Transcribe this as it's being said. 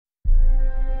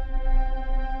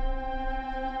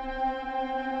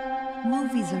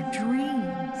Movies are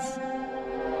dreams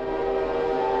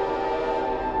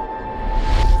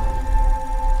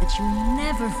that you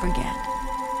never forget.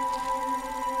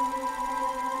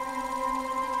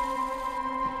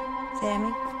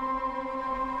 Sammy?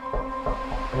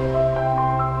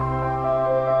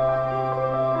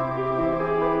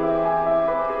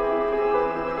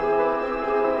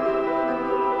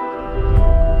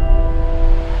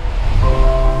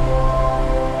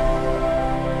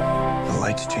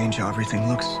 To change how everything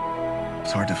looks.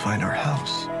 It's hard to find our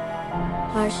house.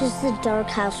 Ours is the dark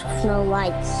house with no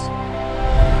lights.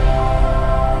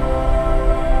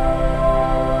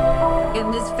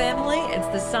 In this family, it's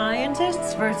the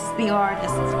scientists versus the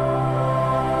artists.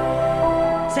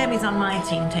 Sammy's on my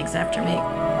team, takes after me.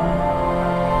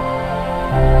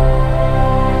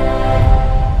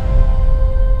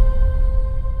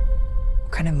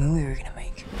 What kind of movie are we gonna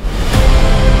make?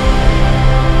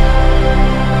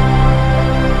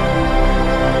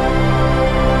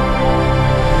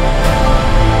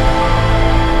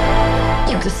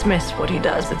 Dismiss what he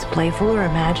does. It's playful or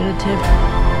imaginative.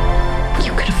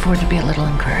 You could afford to be a little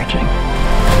encouraging.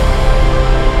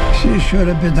 She should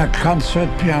have been a concert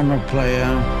piano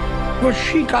player. What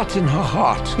she got in her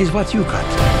heart is what you got.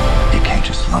 You can't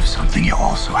just love something, you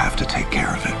also have to take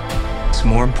care of it. It's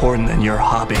more important than your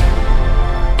hobby.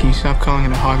 Can you stop calling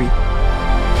it a hobby?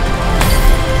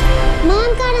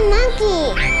 Mom got a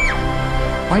monkey.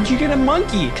 Why'd you get a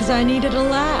monkey? Because I needed a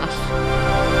laugh.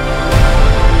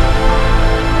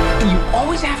 You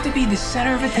always have to be the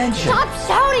center of attention. Stop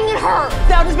shouting at her!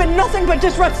 That has been nothing but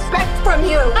disrespect from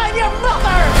you. I'm your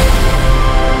mother!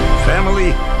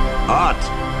 Family, art.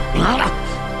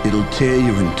 It'll tear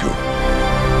you in two.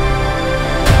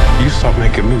 You stop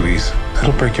making movies,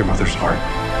 it'll break your mother's heart.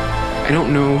 I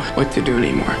don't know what to do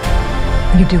anymore.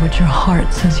 You do what your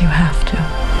heart says you have to.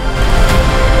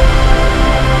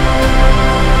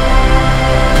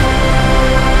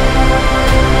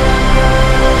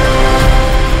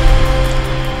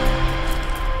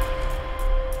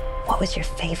 What was your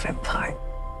favorite part?